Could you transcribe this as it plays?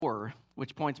are,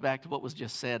 which points back to what was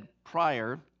just said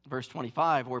prior, verse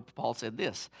 25, where Paul said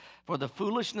this, "For the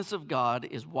foolishness of God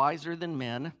is wiser than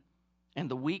men, and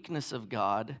the weakness of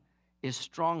God is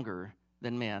stronger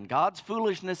than man." God's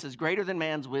foolishness is greater than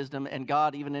man's wisdom, and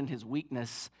God, even in his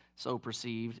weakness, so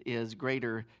perceived, is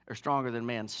greater or stronger than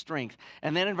man's strength.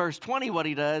 And then in verse 20,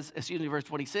 verse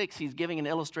 26, he's giving an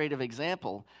illustrative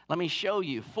example. Let me show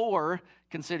you. For,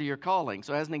 consider your calling.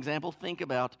 So as an example, think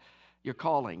about your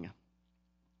calling.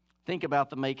 Think about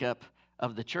the makeup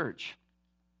of the church.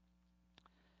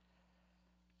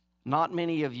 Not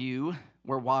many of you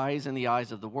were wise in the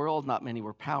eyes of the world. Not many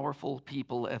were powerful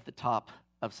people at the top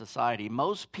of society.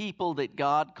 Most people that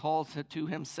God calls to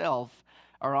himself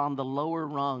are on the lower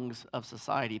rungs of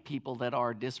society, people that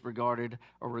are disregarded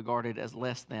or regarded as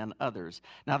less than others.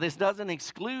 Now, this doesn't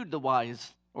exclude the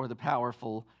wise or the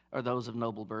powerful or those of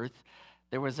noble birth.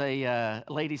 There was a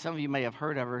lady, some of you may have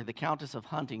heard of her, the Countess of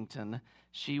Huntington.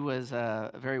 She was a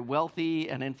very wealthy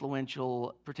and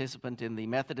influential participant in the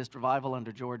Methodist revival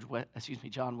under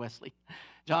John Wesley.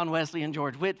 John Wesley and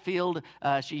George Whitefield.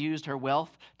 She used her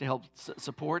wealth to help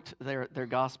support their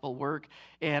gospel work.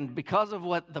 And because of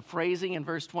what the phrasing in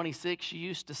verse 26, she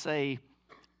used to say,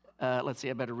 let's see,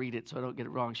 I better read it so I don't get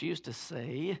it wrong. She used to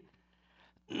say,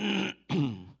 she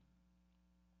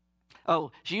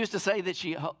used to say that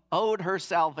she owed her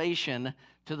salvation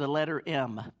to the letter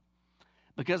M.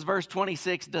 Because verse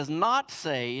 26 does not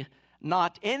say,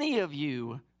 not any of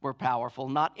you were powerful,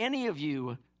 not any of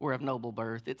you were of noble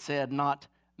birth. It said, not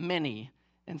many.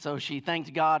 And so she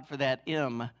thanked God for that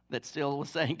M that still was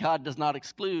saying God does not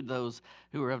exclude those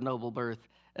who are of noble birth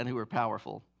and who are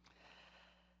powerful.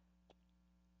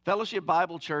 Fellowship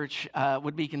Bible Church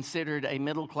would be considered a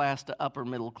middle class to upper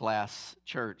middle class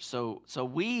church. So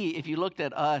we, if you looked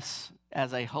at us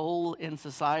as a whole in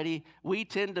society, we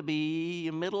tend to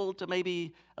be middle to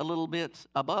maybe a little bit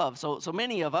above. So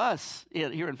many of us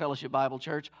here in Fellowship Bible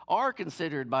Church are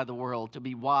considered by the world to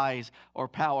be wise or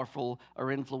powerful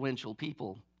or influential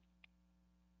people.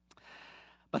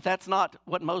 But that's not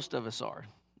what most of us are.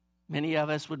 Many of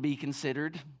us would be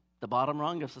considered the bottom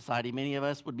rung of society. Many of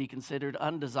us would be considered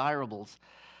undesirables.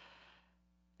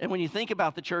 And when you think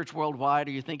about the church worldwide,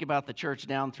 or you think about the church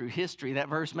down through history, that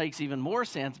verse makes even more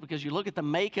sense because you look at the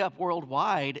makeup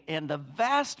worldwide, and the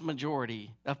vast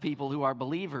majority of people who are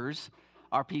believers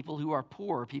are people who are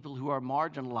poor, people who are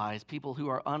marginalized, people who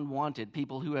are unwanted,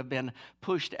 people who have been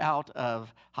pushed out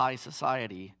of high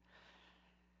society.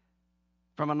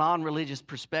 From a non-religious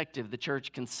perspective, the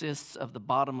church consists of the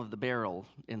bottom of the barrel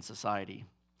in society.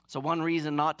 So one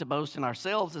reason not to boast in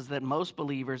ourselves is that most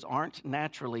believers aren't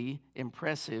naturally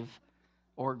impressive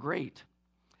or great.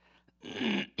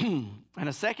 And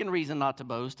a second reason not to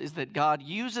boast is that God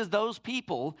uses those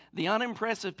people, the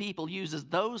unimpressive people, uses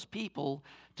those people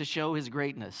to show his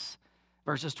greatness.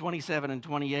 Verses 27 and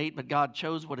 28, but God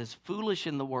chose what is foolish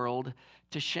in the world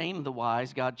to shame the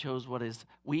wise. God chose what is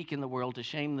weak in the world to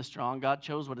shame the strong. God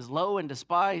chose what is low and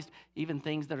despised, even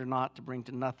things that are not, to bring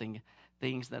to nothing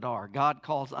things that are. God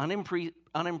calls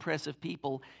unimpressive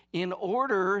people in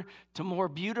order to more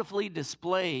beautifully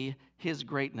display his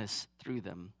greatness through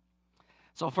them.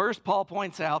 So first, Paul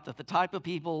points out that the type of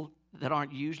people that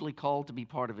aren't usually called to be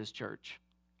part of his church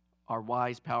are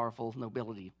wise, powerful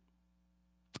nobility.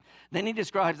 Then he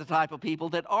describes the type of people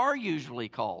that are usually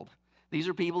called. These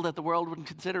are people that the world would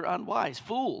consider unwise,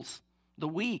 fools, the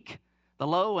weak, the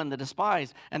low and the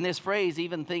despised. And this phrase,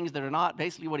 even things that are not,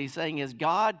 basically what he's saying is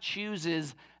God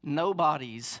chooses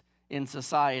nobodies in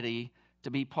society to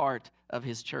be part of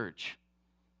his church.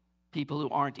 People who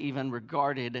aren't even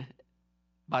regarded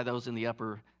by those in the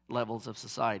upper levels of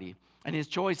society. And his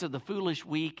choice of the foolish,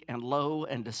 weak, and low,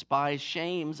 and despised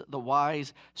shames the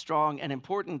wise, strong, and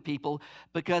important people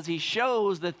because he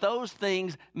shows that those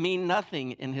things mean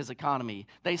nothing in his economy.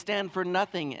 They stand for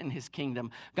nothing in his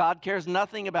kingdom. God cares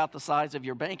nothing about the size of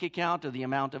your bank account or the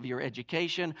amount of your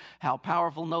education, how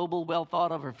powerful, noble, well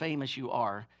thought of, or famous you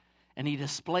are. And he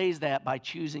displays that by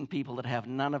choosing people that have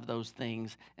none of those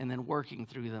things and then working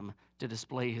through them to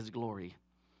display his glory.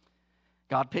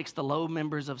 God picks the low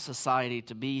members of society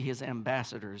to be his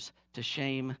ambassadors, to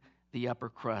shame the upper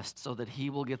crust, so that he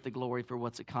will get the glory for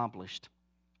what's accomplished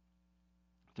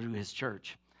through his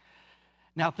church.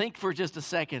 Now think for just a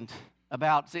second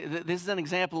about, this is an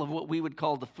example of what we would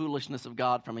call the foolishness of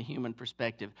God from a human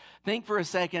perspective. Think for a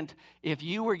second if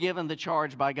you were given the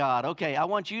charge by God, okay, I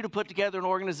want you to put together an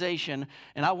organization,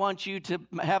 and I want you to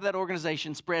have that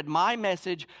organization spread my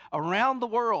message around the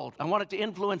world. I want it to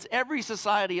influence every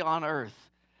society on earth.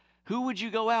 Who would you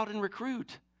go out and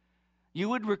recruit? You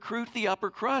would recruit the upper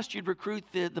crust. You'd recruit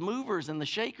the movers and the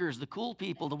shakers, the cool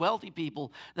people, the wealthy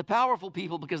people, the powerful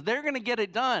people, because they're going to get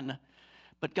it done.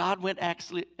 But God went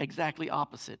actually exactly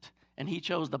opposite. And he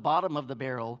chose the bottom of the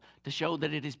barrel to show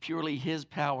that it is purely his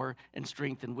power and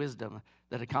strength and wisdom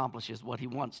that accomplishes what he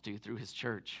wants to through his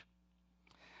church.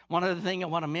 One other thing I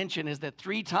want to mention is that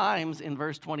 3 times in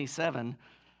verse 27,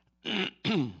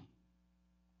 3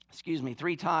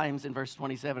 times in verse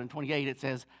 27 and 28, it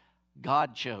says,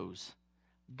 God chose.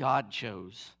 God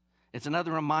chose. It's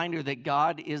another reminder that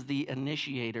God is the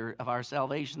initiator of our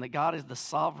salvation, that God is the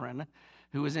sovereign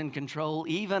who is in control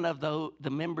even of the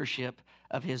membership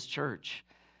of his church.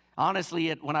 Honestly,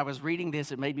 when I was reading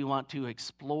this, it made me want to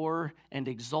explore and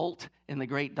exult in the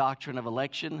great doctrine of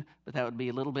election, but that would be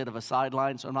a little bit of a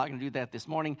sideline, so I'm not going to do that this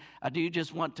morning. I do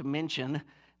just want to mention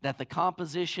that the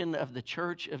composition of the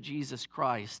Church of Jesus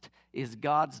Christ is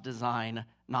God's design,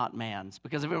 not man's.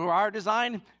 Because if it were our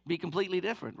design, it'd be completely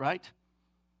different, right?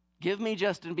 Give me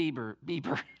Justin Bieber.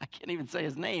 I can't even say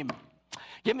his name.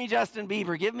 Give me Justin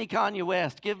Bieber. Give me Kanye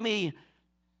West. Give me,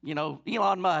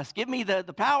 Elon Musk. Give me the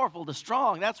powerful, the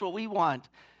strong. That's what we want.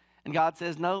 And God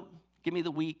says, no, give me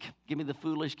the weak. Give me the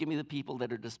foolish. Give me the people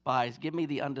that are despised. Give me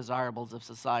the undesirables of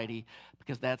society,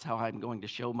 because that's how I'm going to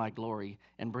show my glory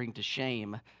and bring to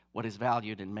shame what is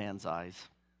valued in man's eyes.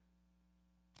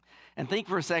 And think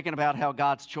for a second about how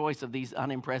God's choice of these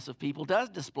unimpressive people does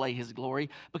display his glory,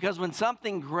 because when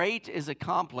something great is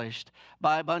accomplished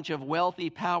by a bunch of wealthy,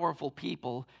 powerful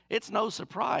people, it's no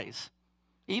surprise.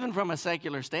 Even from a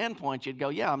secular standpoint, you'd go,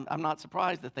 yeah, I'm not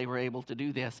surprised that they were able to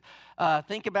do this.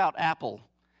 Think about Apple.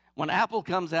 When Apple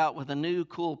comes out with a new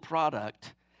cool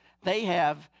product, they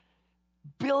have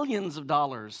billions of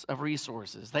dollars of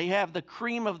resources. They have the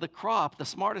cream of the crop, the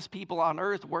smartest people on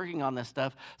earth working on this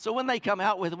stuff. So when they come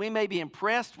out with it, we may be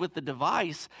impressed with the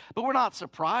device, but we're not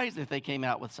surprised if they came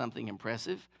out with something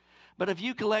impressive. But if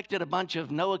you collected a bunch of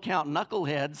no-account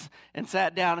knuckleheads and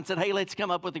sat down and said, hey, let's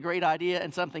come up with a great idea,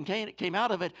 and something came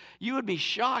out of it, you would be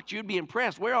shocked. You'd be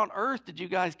impressed. Where on earth did you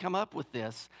guys come up with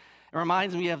this? It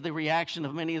reminds me of the reaction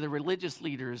of many of the religious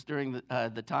leaders during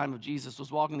the time of Jesus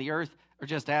was walking the earth, or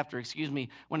just after,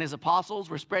 when his apostles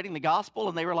were spreading the gospel,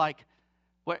 and they were like,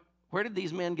 where did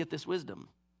these men get this wisdom?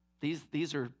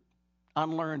 These are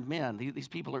unlearned men. These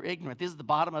people are ignorant. This is the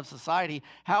bottom of society.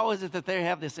 How is it that they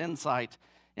have this insight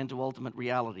into ultimate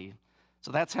reality?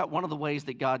 So that's one of the ways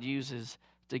that God uses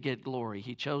to get glory.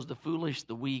 He chose the foolish,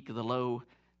 the weak, the low,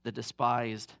 the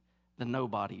despised, the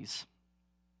nobodies,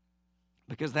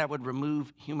 because that would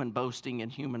remove human boasting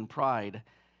and human pride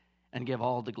and give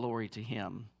all the glory to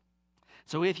him.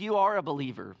 So if you are a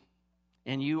believer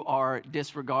and you are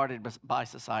disregarded by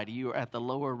society, you are at the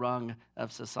lower rung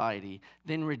of society,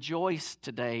 then rejoice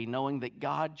today knowing that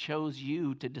God chose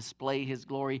you to display his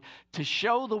glory, to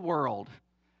show the world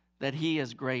that he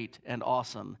is great and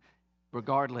awesome,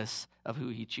 regardless of who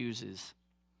he chooses.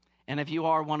 And if you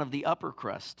are one of the upper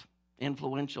crust,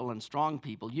 influential and strong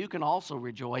people, you can also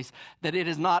rejoice that it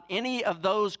is not any of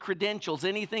those credentials,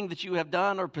 anything that you have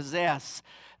done or possess,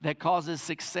 that causes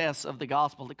success of the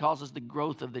gospel, that causes the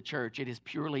growth of the church. It is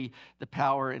purely the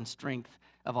power and strength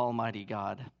of Almighty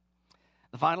God.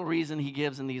 The final reason he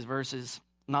gives in these verses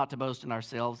not to boast in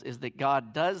ourselves is that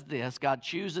God does this. God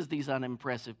chooses these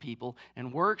unimpressive people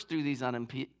and works through these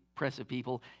unimpressive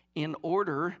people in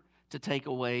order to take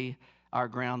away our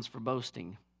grounds for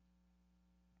boasting.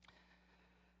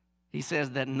 He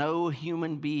says that no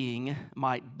human being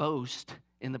might boast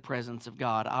in the presence of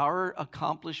God. Our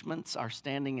accomplishments, our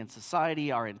standing in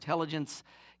society, our intelligence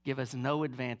give us no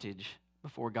advantage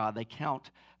before God. They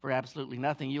count for absolutely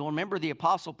nothing. You'll remember the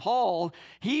Apostle Paul,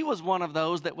 he was one of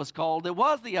those that was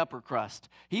the upper crust.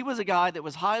 He was a guy that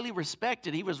was highly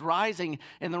respected. He was rising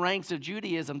in the ranks of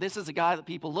Judaism. This is a guy that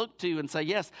people look to and say,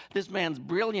 yes, this man's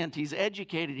brilliant, he's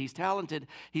educated, he's talented,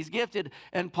 he's gifted.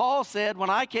 And Paul said, when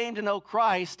I came to know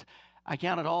Christ, I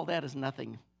counted all that as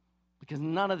nothing, because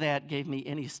none of that gave me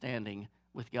any standing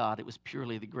with God. It was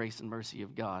purely the grace and mercy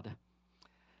of God.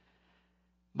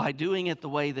 By doing it the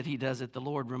way that he does it, the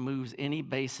Lord removes any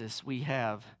basis we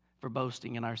have for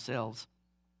boasting in ourselves.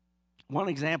 One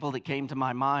example that came to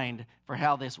my mind for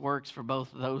how this works for both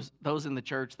those in the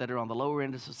church that are on the lower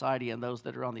end of society and those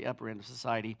that are on the upper end of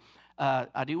society.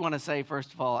 I do want to say,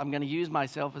 first of all, I'm going to use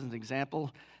myself as an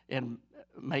example, and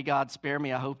may God spare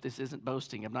me. I hope this isn't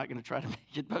boasting. I'm not going to try to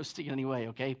make it boasting in any way,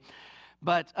 okay?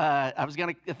 But I was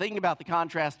going to think about the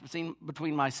contrast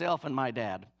between myself and my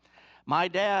dad. My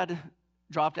dad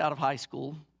dropped out of high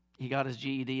school. He got his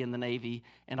GED in the Navy,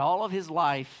 and all of his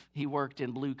life he worked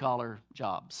in blue-collar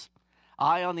jobs.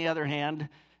 I, on the other hand,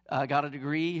 got a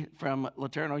degree from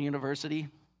LeTourneau University,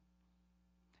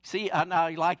 See, I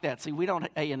like that. See, we don't,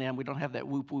 A&M, we don't have that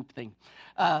whoop whoop thing.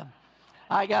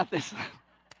 I got this.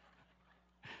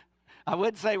 I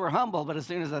would say we're humble, but as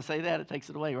soon as I say that, it takes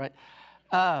it away, right?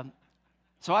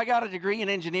 So I got a degree in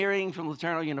engineering from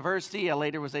LeTourneau University. I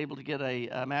later was able to get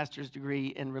a master's degree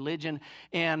in religion.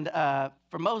 And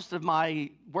for most of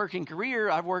my working career,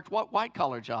 I've worked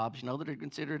white-collar jobs, that are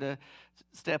considered a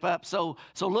step up. So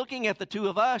looking at the two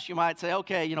of us, you might say,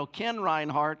 okay, Ken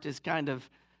Reinhardt is kind of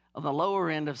on the lower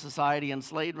end of society, and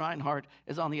Slade Reinhardt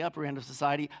is on the upper end of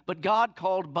society. But God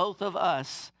called both of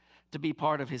us to be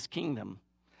part of his kingdom.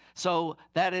 So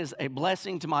that is a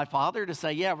blessing to my father to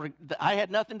say, yeah, I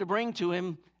had nothing to bring to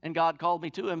him, and God called me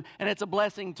to him. And it's a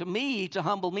blessing to me, to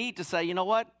humble me, to say, you know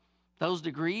what? Those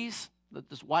degrees,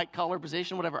 this white-collar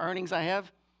position, whatever earnings I have,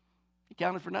 it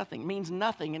counted for nothing. It means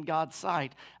nothing in God's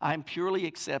sight. I am purely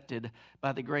accepted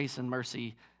by the grace and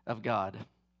mercy of God.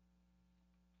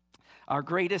 Our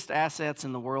greatest assets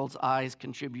in the world's eyes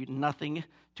contribute nothing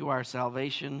to our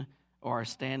salvation or our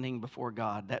standing before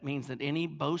God. That means that any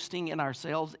boasting in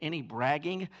ourselves, any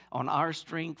bragging on our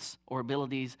strengths or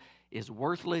abilities is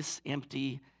worthless,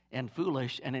 empty, and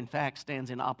foolish, and in fact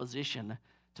stands in opposition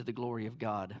to the glory of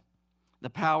God. The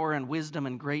power and wisdom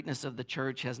and greatness of the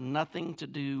church has nothing to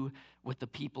do with the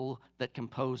people that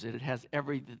compose it. It has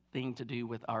everything to do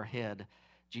with our head,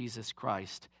 Jesus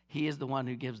Christ. He is the one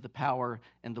who gives the power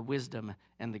and the wisdom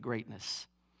and the greatness.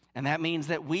 And that means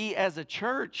that we as a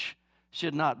church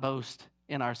should not boast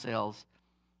in ourselves.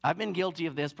 I've been guilty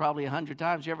of this probably 100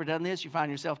 times. You ever done this? You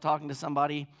find yourself talking to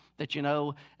somebody that you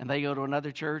know, and they go to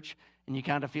another church, and you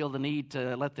kind of feel the need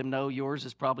to let them know yours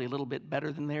is probably a little bit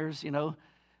better than theirs, Well,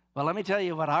 let me tell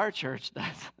you what our church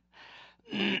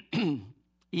does.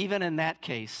 Even in that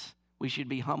case, we should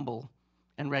be humble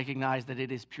and recognize that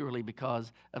it is purely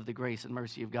because of the grace and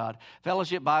mercy of God.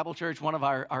 Fellowship Bible Church, one of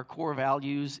our core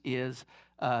values is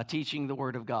teaching the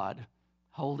Word of God,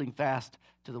 holding fast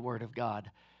to the Word of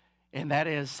God. And that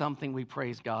is something we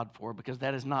praise God for, because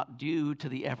that is not due to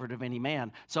the effort of any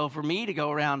man. So for me to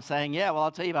go around saying, yeah, well,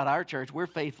 I'll tell you about our church, we're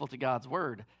faithful to God's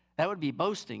Word, that would be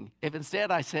boasting. If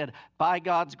instead I said, by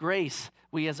God's grace,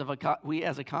 we as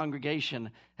a congregation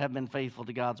have been faithful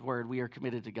to God's Word, we are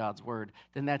committed to God's Word,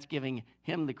 then that's giving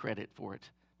Him the credit for it,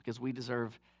 because we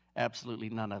deserve absolutely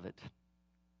none of it.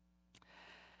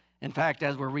 In fact,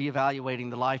 as we're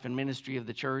reevaluating the life and ministry of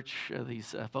the church,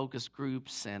 these focus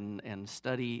groups and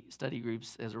study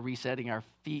groups, as we're resetting our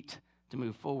feet to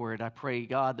move forward, I pray,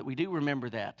 God, that we do remember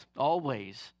that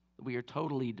always, that we are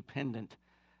totally dependent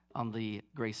on the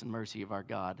grace and mercy of our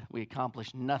God. We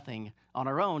accomplish nothing on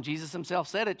our own. Jesus himself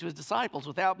said it to his disciples,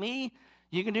 without me,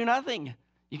 you can do nothing.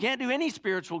 You can't do any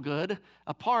spiritual good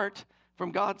apart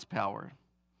from God's power.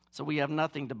 So we have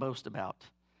nothing to boast about.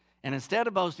 And instead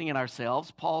of boasting in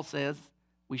ourselves, Paul says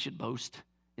we should boast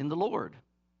in the Lord.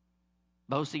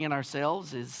 Boasting in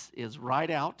ourselves is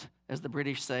right out, as the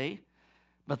British say.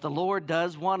 But the Lord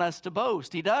does want us to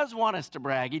boast. He does want us to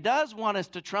brag. He does want us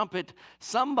to trumpet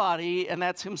somebody, and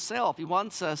that's himself. He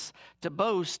wants us to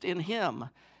boast in him.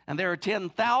 And there are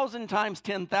 10,000 times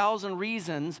 10,000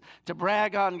 reasons to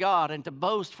brag on God and to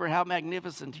boast for how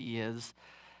magnificent he is.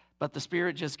 But the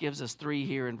Spirit just gives us 3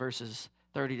 here in verses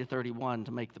 30 to 31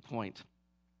 to make the point.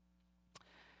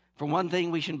 For one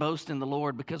thing, we should boast in the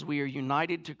Lord because we are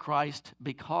united to Christ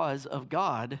because of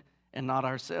God and not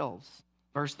ourselves.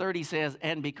 Verse 30 says,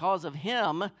 and because of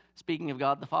him, speaking of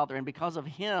God the Father, and because of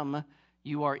him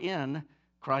you are in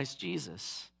Christ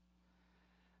Jesus.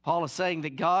 Paul is saying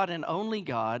that God and only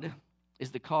God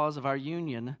is the cause of our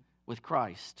union with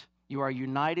Christ. You are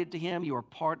united to him. You are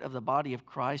part of the body of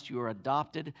Christ. You are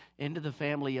adopted into the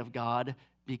family of God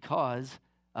because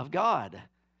of God.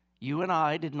 You and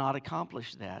I did not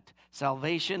accomplish that.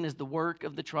 Salvation is the work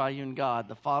of the triune God,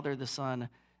 the Father, the Son,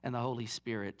 and the Holy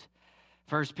Spirit.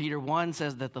 1 Peter 1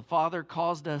 says that the Father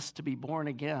caused us to be born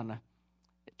again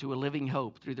to a living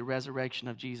hope through the resurrection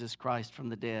of Jesus Christ from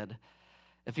the dead.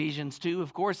 Ephesians 2,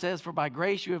 of course, says, for by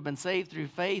grace you have been saved through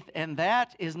faith, and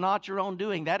that is not your own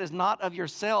doing. That is not of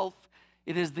yourself.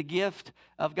 It is the gift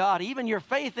of God. Even your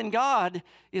faith in God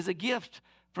is a gift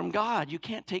from God. You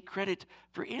can't take credit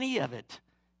for any of it.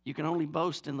 You can only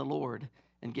boast in the Lord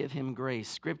and give him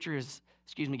grace.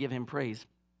 Give him praise.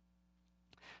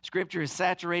 Scripture is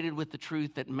saturated with the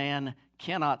truth that man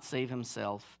cannot save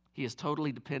himself. He is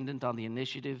totally dependent on the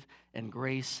initiative and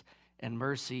grace and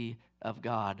mercy of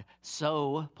God.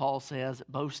 So, Paul says,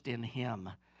 boast in him,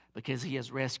 because he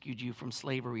has rescued you from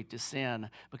slavery to sin,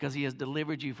 because he has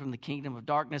delivered you from the kingdom of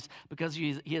darkness, because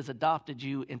he has adopted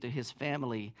you into his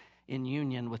family in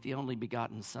union with the only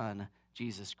begotten Son,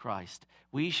 Jesus Christ.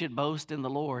 We should boast in the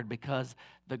Lord because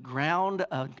the ground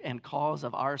and cause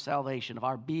of our salvation, of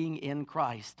our being in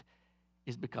Christ,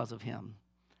 is because of him.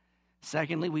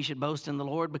 Secondly, we should boast in the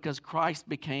Lord because Christ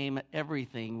became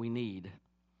everything we need.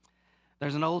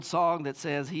 There's an old song that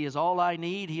says, he is all I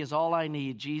need, he is all I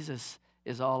need, Jesus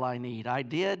is all I need. I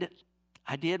did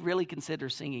really consider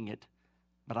singing it,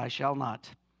 but I shall not.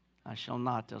 I shall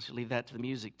not. I shall leave that to the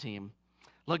music team.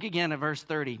 Look again at verse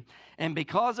 30. And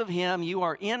because of him, you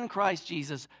are in Christ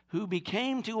Jesus, who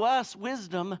became to us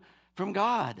wisdom from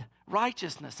God,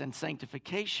 righteousness and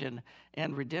sanctification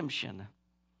and redemption.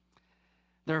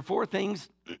 There are four things,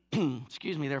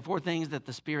 there are four things that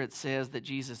the Spirit says that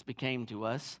Jesus became to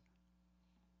us.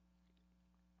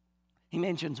 He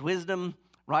mentions wisdom,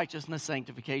 righteousness,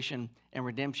 sanctification, and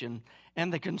redemption.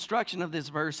 And the construction of this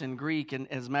verse in Greek, and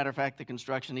as a matter of fact, the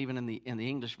construction even in the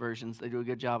English versions, they do a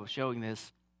good job of showing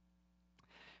this.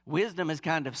 Wisdom is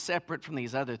kind of separate from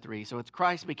these other three. So it's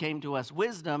Christ became to us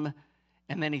wisdom,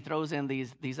 and then he throws in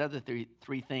these other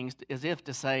three things as if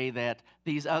to say that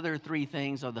these other three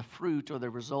things are the fruit or the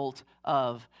result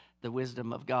of the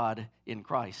wisdom of God in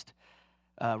Christ.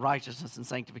 Righteousness and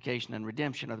sanctification and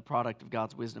redemption are the product of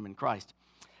God's wisdom in Christ.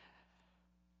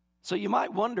 So you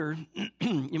might wonder,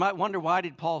 why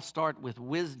did Paul start with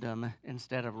wisdom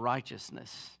instead of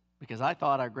righteousness? Because I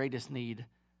thought our greatest need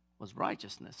was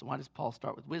righteousness. Why does Paul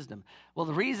start with wisdom? Well,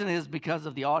 the reason is because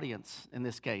of the audience in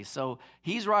this case. So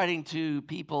he's writing to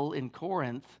people in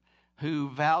Corinth who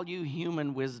value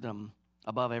human wisdom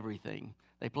above everything.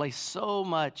 They place so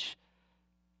much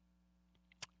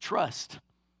trust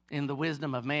in the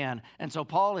wisdom of man. And so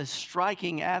Paul is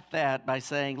striking at that by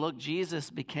saying, look, Jesus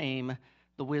became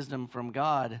the wisdom from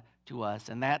God to us,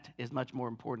 and that is much more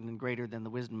important and greater than the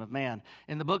wisdom of man.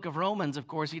 In the book of Romans, of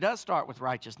course, he does start with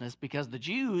righteousness because the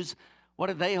Jews, what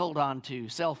did they hold on to?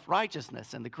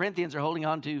 Self-righteousness, and the Corinthians are holding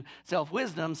on to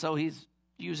self-wisdom, so he's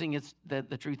using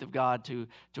the truth of God to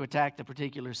attack the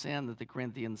particular sin that the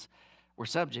Corinthians were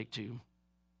subject to.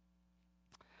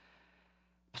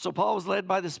 So Paul was led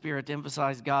by the Spirit to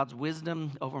emphasize God's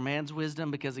wisdom over man's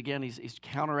wisdom because, again, he's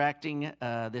counteracting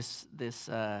this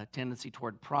tendency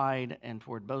toward pride and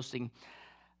toward boasting.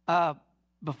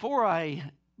 Before I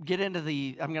get into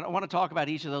I want to talk about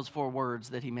each of those four words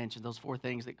that he mentioned, those four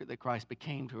things that Christ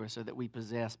became to us or that we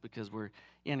possess because we're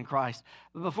in Christ.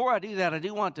 But before I do that, I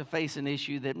do want to face an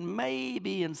issue that may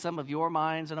be in some of your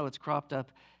minds. I know it's cropped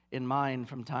up in mine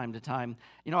from time to time.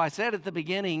 You know, I said at the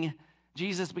beginning,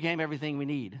 Jesus became everything we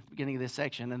need, at the beginning of this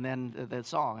section, and then the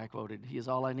song I quoted, he is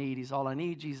all I need, he's all I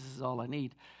need, Jesus is all I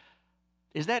need.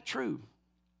 Is that true?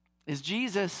 Is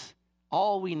Jesus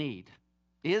all we need?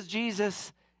 Is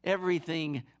Jesus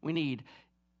everything we need?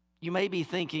 You may be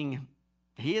thinking,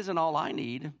 he isn't all I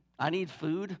need. I need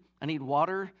food, I need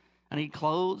water, I need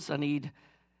clothes, I need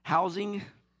housing.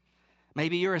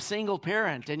 Maybe you're a single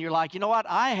parent and you're like, you know what,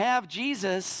 I have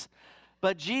Jesus,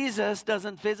 but Jesus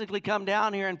doesn't physically come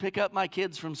down here and pick up my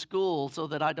kids from school so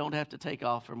that I don't have to take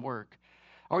off from work.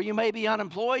 Or you may be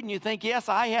unemployed and you think, yes,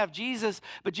 I have Jesus,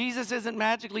 but Jesus isn't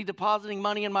magically depositing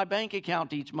money in my bank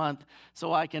account each month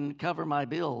so I can cover my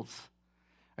bills.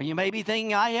 Or you may be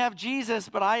thinking, I have Jesus,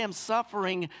 but I am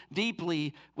suffering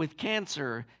deeply with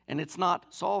cancer and it's not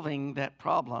solving that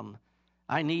problem.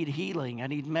 I need healing. I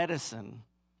need medicine.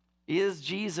 Is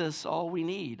Jesus all we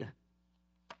need?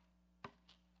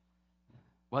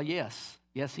 Well, yes.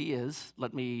 Yes, he is.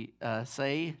 Let me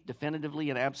say definitively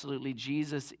and absolutely,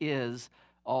 Jesus is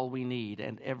all we need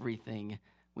and everything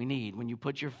we need. When you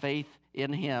put your faith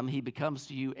in him, he becomes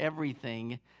to you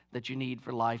everything that you need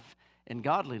for life and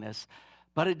godliness.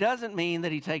 But it doesn't mean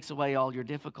that he takes away all your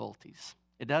difficulties.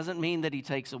 It doesn't mean that he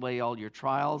takes away all your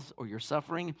trials or your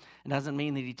suffering. It doesn't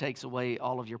mean that he takes away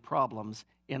all of your problems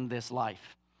in this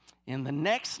life. In the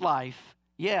next life,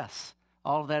 yes,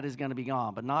 all of that is going to be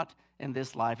gone, but not in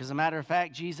this life. As a matter of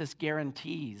fact, Jesus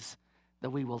guarantees that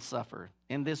we will suffer.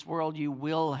 In this world, you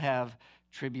will have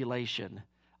tribulation.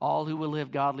 All who will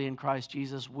live godly in Christ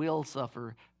Jesus will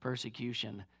suffer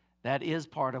persecution. That is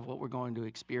part of what we're going to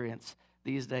experience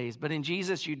these days. But in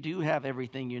Jesus, you do have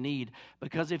everything you need,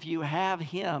 because if you have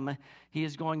him, he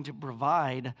is going to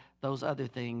provide those other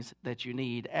things that you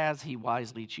need as he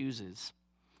wisely chooses.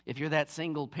 If you're that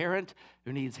single parent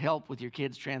who needs help with your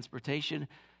kids' transportation,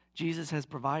 Jesus has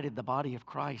provided the body of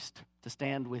Christ to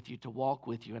stand with you, to walk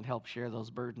with you, and help share those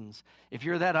burdens. If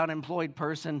you're that unemployed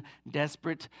person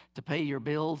desperate to pay your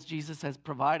bills, Jesus has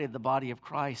provided the body of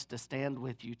Christ to stand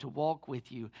with you, to walk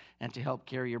with you, and to help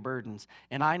carry your burdens.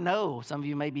 And I know some of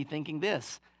you may be thinking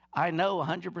this. I know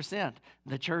 100%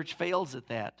 the church fails at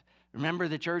that. Remember,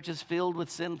 the church is filled with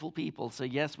sinful people, so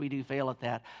yes, we do fail at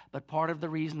that. But part of the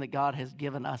reason that God has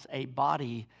given us a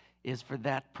body is for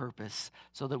that purpose,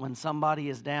 so that when somebody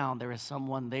is down, there is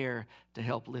someone there to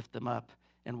help lift them up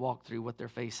and walk through what they're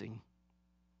facing.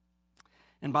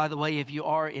 And by the way, if you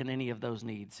are in any of those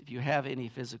needs, if you have any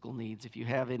physical needs, if you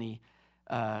have any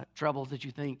troubles that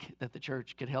you think that the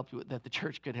church could help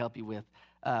you with,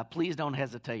 please don't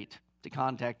hesitate to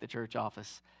contact the church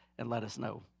office and let us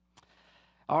know.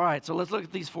 All right, so let's look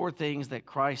at these 4 things that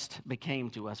Christ became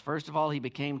to us. First of all, he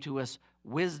became to us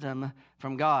wisdom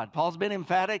from God. Paul's been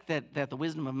emphatic that the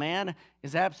wisdom of man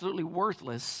is absolutely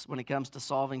worthless when it comes to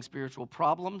solving spiritual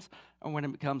problems or when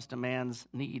it comes to man's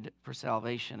need for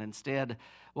salvation. Instead,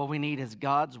 what we need is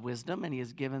God's wisdom, and he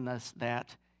has given us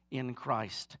that in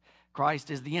Christ.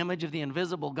 Christ is the image of the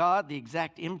invisible God, the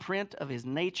exact imprint of his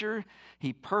nature.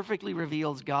 He perfectly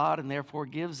reveals God and therefore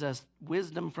gives us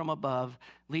wisdom from above,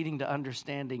 leading to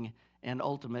understanding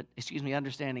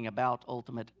about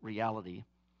ultimate reality.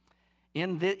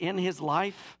 In his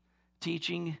life,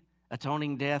 teaching,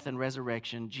 atoning death, and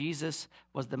resurrection, Jesus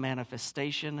was the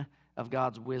manifestation of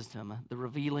God's wisdom, the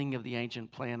revealing of the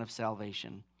ancient plan of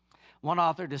salvation. One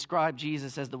author described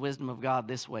Jesus as the wisdom of God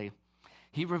this way: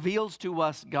 he reveals to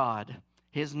us God,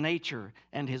 his nature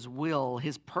and his will,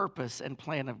 his purpose and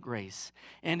plan of grace.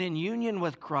 And in union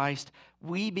with Christ,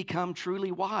 we become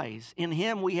truly wise. In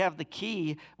him we have the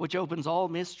key which opens all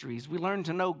mysteries. We learn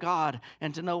to know God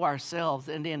and to know ourselves.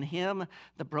 And in him,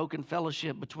 the broken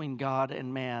fellowship between God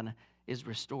and man is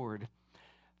restored.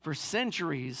 For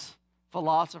centuries,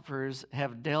 philosophers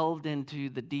have delved into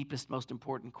the deepest, most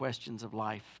important questions of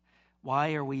life.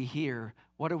 Why are we here?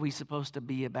 What are we supposed to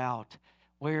be about?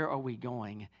 Where are we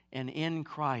going? And in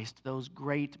Christ, those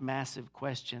great, massive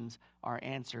questions are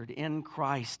answered. In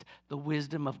Christ, the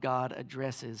wisdom of God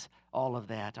addresses all of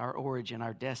that, our origin,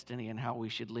 our destiny, and how we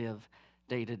should live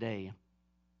day to day.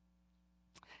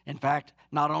 In fact,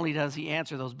 not only does he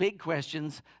answer those big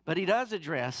questions, but he does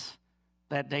address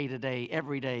that day-to-day,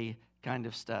 everyday kind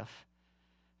of stuff.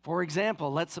 For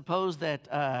example, let's suppose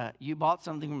that you bought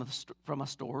something from a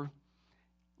store.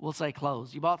 We'll say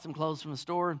clothes. You bought some clothes from the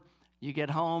store. You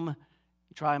get home,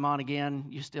 you try them on again,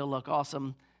 you still look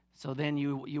awesome. So then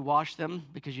you wash them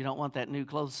because you don't want that new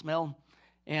clothes smell.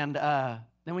 And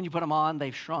then when you put them on,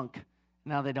 they've shrunk.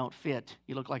 Now they don't fit.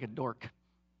 You look like a dork.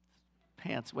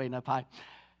 Pants way up high.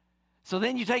 So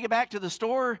then you take it back to the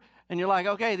store, and you're like,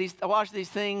 okay, I washed these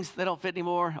things. They don't fit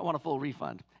anymore. I want a full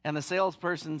refund. And the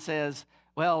salesperson says,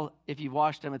 well, if you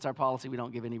washed them, it's our policy. We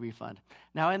don't give any refund.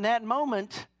 Now, in that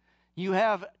moment, you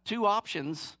have 2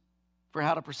 options for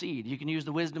how to proceed. You can use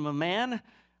the wisdom of man,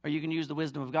 or you can use the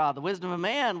wisdom of God. The wisdom of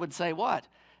man would say what?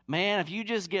 Man, if you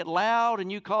just get loud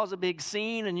and you cause a big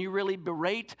scene and you really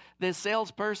berate this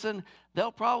salesperson,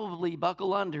 they'll probably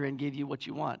buckle under and give you what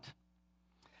you want.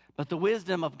 But the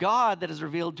wisdom of God that is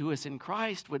revealed to us in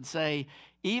Christ would say,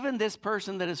 even this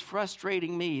person that is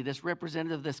frustrating me, this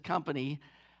representative of this company,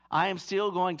 I am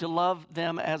still going to love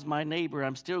them as my neighbor.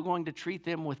 I'm still going to treat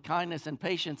them with kindness and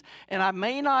patience. And I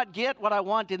may not get what I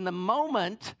want in the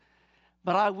moment,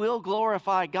 but I will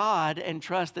glorify God and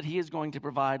trust that he is going to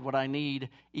provide what I need,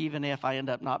 even if I end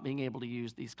up not being able to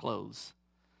use these clothes.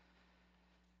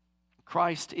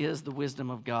 Christ is the wisdom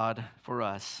of God for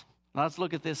us. Now let's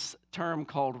look at this term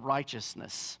called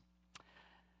righteousness.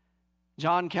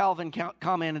 John Calvin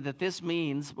commented that this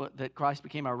means that Christ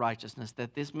became our righteousness,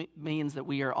 that this means that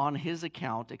we are on his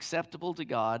account acceptable to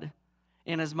God,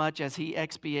 inasmuch as he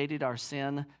expiated our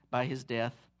sin by his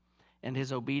death, and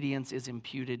his obedience is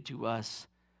imputed to us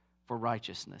for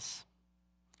righteousness.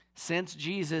 Since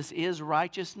Jesus is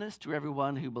righteousness to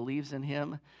everyone who believes in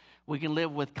him, we can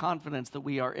live with confidence that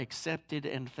we are accepted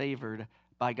and favored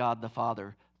by God the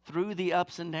Father through the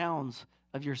ups and downs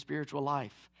of your spiritual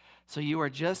life. So you are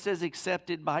just as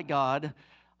accepted by God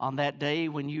on that day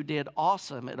when you did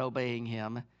awesome at obeying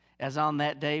him as on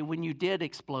that day when you did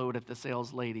explode at the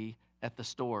sales lady at the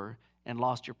store and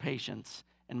lost your patience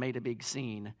and made a big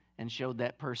scene and showed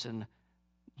that person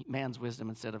man's wisdom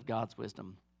instead of God's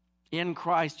wisdom. In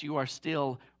Christ you are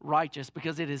still righteous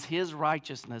because it is his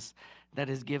righteousness that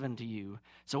is given to you.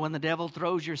 So when the devil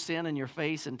throws your sin in your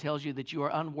face and tells you that you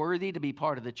are unworthy to be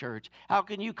part of the church, how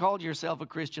can you call yourself a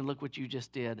Christian? Look what you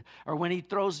just did. Or when he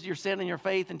throws your sin in your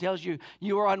face and tells you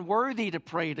you are unworthy to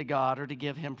pray to God or to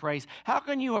give him praise, how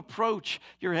can you approach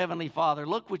your heavenly Father?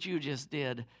 Look what you just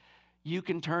did. You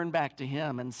can turn back to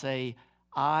him and say,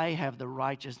 I have the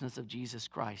righteousness of Jesus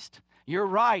Christ. You're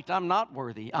right, I'm not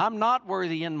worthy. I'm not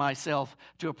worthy in myself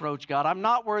to approach God. I'm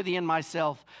not worthy in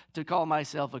myself to call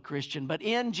myself a Christian. But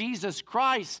in Jesus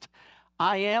Christ,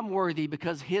 I am worthy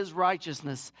because his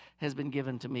righteousness has been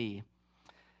given to me.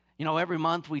 You know, every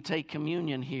month we take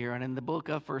communion here, and in the book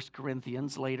of 1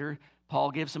 Corinthians later,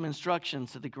 Paul gives some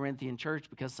instructions to the Corinthian church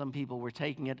because some people were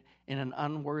taking it in an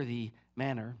unworthy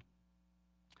manner.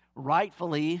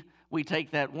 Rightfully, we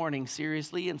take that warning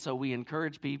seriously, and so we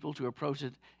encourage people to approach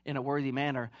it in a worthy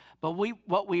manner. But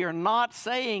what we are not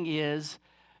saying is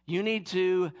you need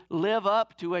to live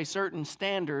up to a certain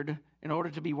standard in order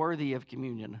to be worthy of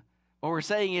communion. What we're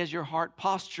saying is your heart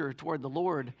posture toward the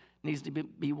Lord needs to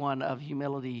be one of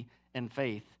humility and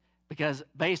faith. Because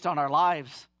based on our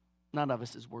lives, none of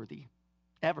us is worthy,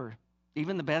 ever.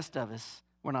 Even the best of us,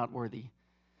 we're not worthy.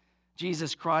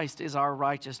 Jesus Christ is our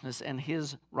righteousness, and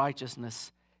his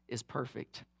righteousness is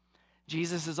perfect.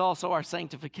 Jesus is also our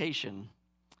sanctification,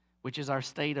 which is our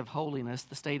state of holiness,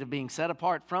 the state of being set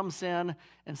apart from sin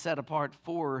and set apart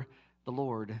for the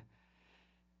Lord.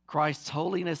 Christ's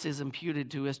holiness is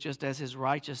imputed to us just as his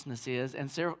righteousness is.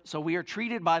 And so we are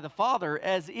treated by the Father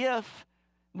as if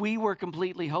we were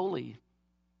completely holy.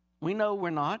 We know we're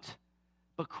not,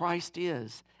 but Christ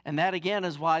is. And that again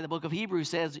is why the book of Hebrews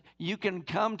says you can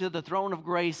come to the throne of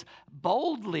grace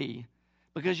boldly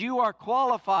because you are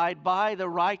qualified by the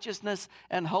righteousness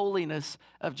and holiness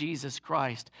of Jesus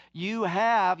Christ. You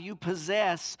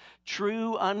possess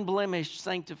true unblemished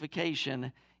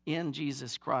sanctification in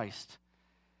Jesus Christ.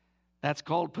 That's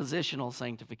called positional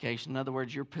sanctification. In other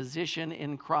words, your position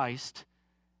in Christ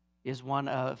is one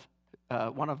of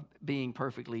being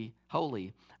perfectly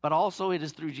holy. But also it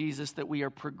is through Jesus that we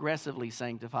are progressively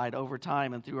sanctified over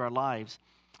time and through our lives.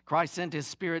 Christ sent his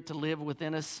Spirit to live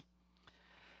within us,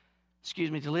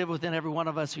 to live within every one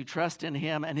of us who trust in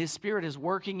him, and his Spirit is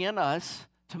working in us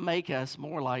to make us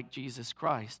more like Jesus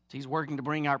Christ. He's working to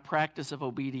bring our practice of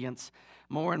obedience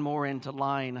more and more into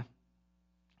line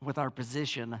with our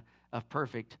position of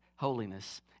perfect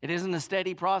holiness. It isn't a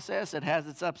steady process. It has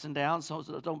its ups and downs, so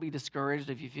don't be discouraged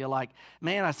if you feel like,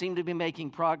 man, I seem to be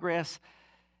making progress,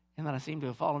 and then I seem to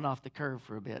have fallen off the curve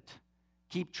for a bit.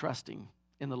 Keep trusting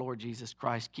in the Lord Jesus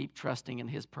Christ. Keep trusting in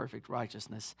his perfect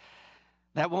righteousness.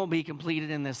 That won't be completed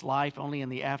in this life. Only in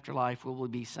the afterlife will we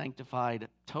be sanctified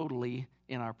totally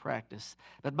in our practice.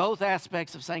 But both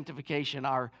aspects of sanctification,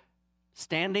 our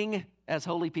standing as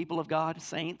holy people of God,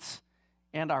 saints,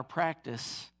 and our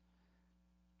practice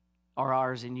are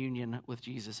ours in union with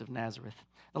Jesus of Nazareth.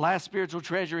 The last spiritual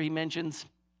treasure he mentions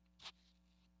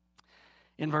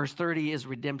in verse 30 is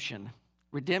redemption.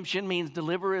 Redemption means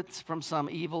deliverance from some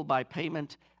evil by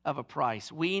payment of a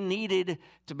price. We needed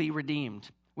to be redeemed.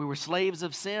 We were slaves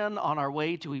of sin on our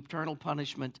way to eternal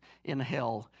punishment in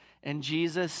hell, and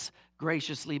Jesus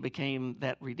graciously became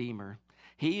that Redeemer.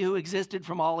 He who existed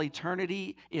from all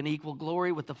eternity in equal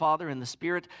glory with the Father and the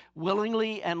Spirit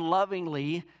willingly and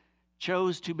lovingly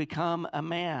chose to become a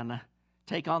man,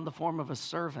 take on the form of a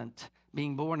servant,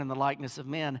 being born in the likeness of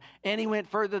men. And he went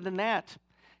further than that.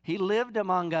 He lived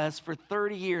among us for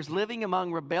 30 years, living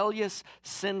among rebellious,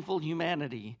 sinful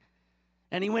humanity.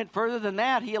 And he went further than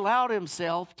that. He allowed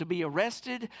himself to be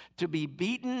arrested, to be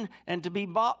beaten, and to be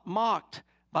mocked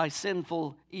by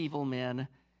sinful, evil men.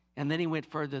 And then he went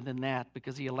further than that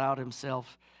because he allowed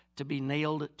himself to be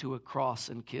nailed to a cross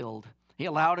and killed. He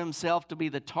allowed himself to be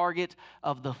the target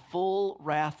of the full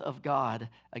wrath of God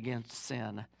against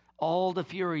sin. All the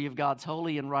fury of God's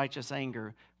holy and righteous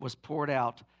anger was poured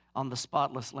out on the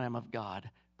spotless Lamb of God.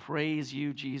 Praise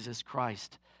you, Jesus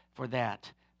Christ, for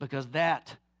that, because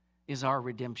that is our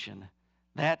redemption.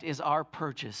 That is our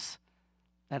purchase.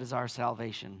 That is our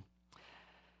salvation.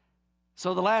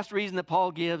 So the last reason that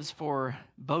Paul gives for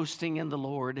boasting in the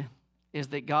Lord is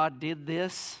that God did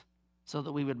this so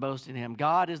that we would boast in him.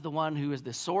 God is the one who is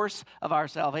the source of our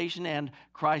salvation, and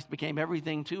Christ became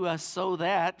everything to us so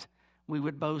that we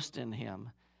would boast in him.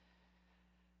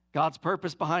 God's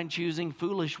purpose behind choosing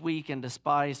foolish, weak, and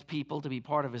despised people to be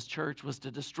part of his church was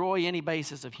to destroy any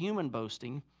basis of human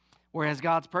boasting, whereas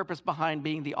God's purpose behind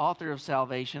being the author of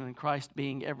salvation and Christ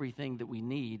being everything that we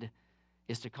need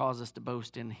is to cause us to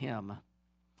boast in him.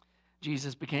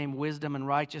 Jesus became wisdom and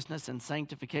righteousness and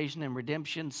sanctification and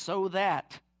redemption so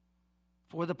that,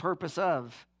 for the purpose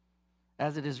of,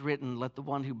 as it is written, let the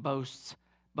one who boasts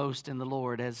boast in the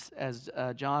Lord. As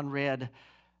John read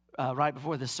right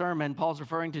before the sermon, Paul's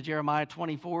referring to Jeremiah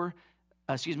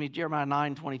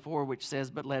 9:24, which says,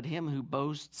 but let him who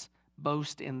boasts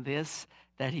boast in this,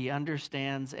 that he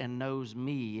understands and knows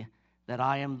me, that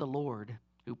I am the Lord,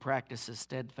 who practices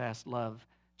steadfast love,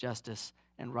 justice,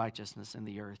 and righteousness in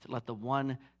the earth. Let the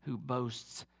one who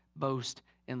boasts boast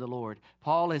in the Lord.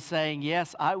 Paul is saying,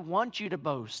 yes, I want you to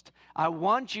boast. I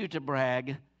want you to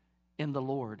brag in the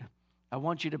Lord. I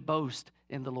want you to boast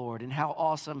in the Lord and how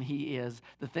awesome He is,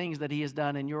 the things that He has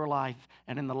done in your life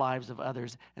and in the lives of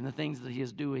others, and the things that He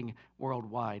is doing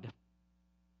worldwide.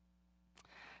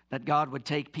 That God would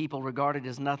take people regarded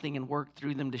as nothing and work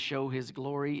through them to show His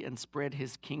glory and spread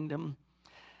His kingdom.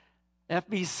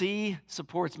 FBC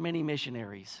supports many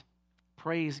missionaries.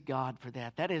 Praise God for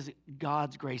that. That is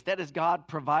God's grace. That is God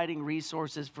providing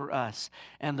resources for us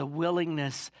and the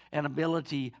willingness and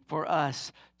ability for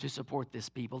us to support this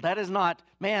people. That is not,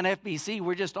 man, FBC,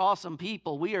 we're just awesome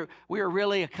people. We are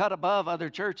really a cut above other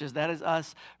churches. That is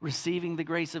us receiving the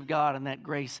grace of God and that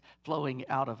grace flowing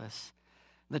out of us.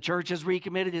 The church has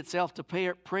recommitted itself to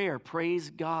prayer. Praise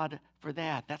God for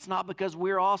that. That's not because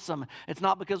we're awesome. It's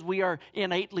not because we are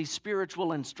innately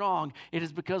spiritual and strong. It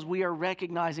is because we are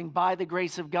recognizing by the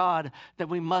grace of God that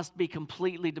we must be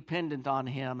completely dependent on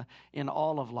Him in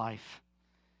all of life.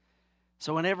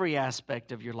 So in every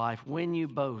aspect of your life, when you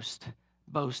boast,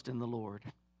 boast in the Lord.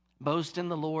 Boast in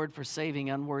the Lord for saving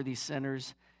unworthy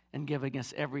sinners and giving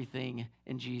us everything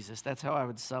in Jesus. That's how I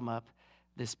would sum up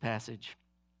this passage.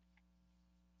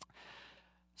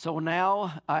 So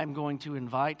now I'm going to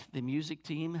invite the music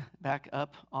team back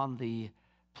up on the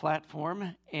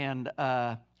platform, and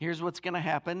here's what's going to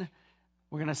happen.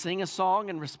 We're going to sing a song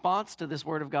in response to this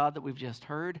word of God that we've just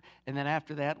heard, and then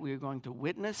after that we are going to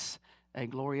witness a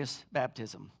glorious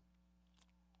baptism.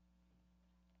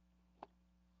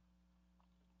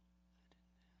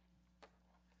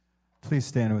 Please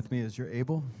stand with me as you're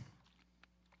able.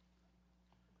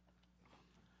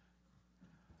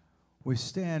 We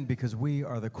stand because we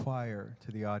are the choir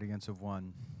to the audience of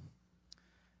one.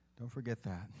 Don't forget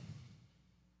that.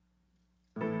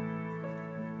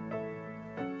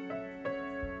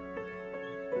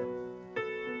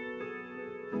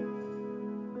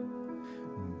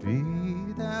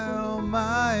 Be thou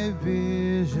my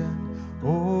vision, O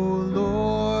Lord.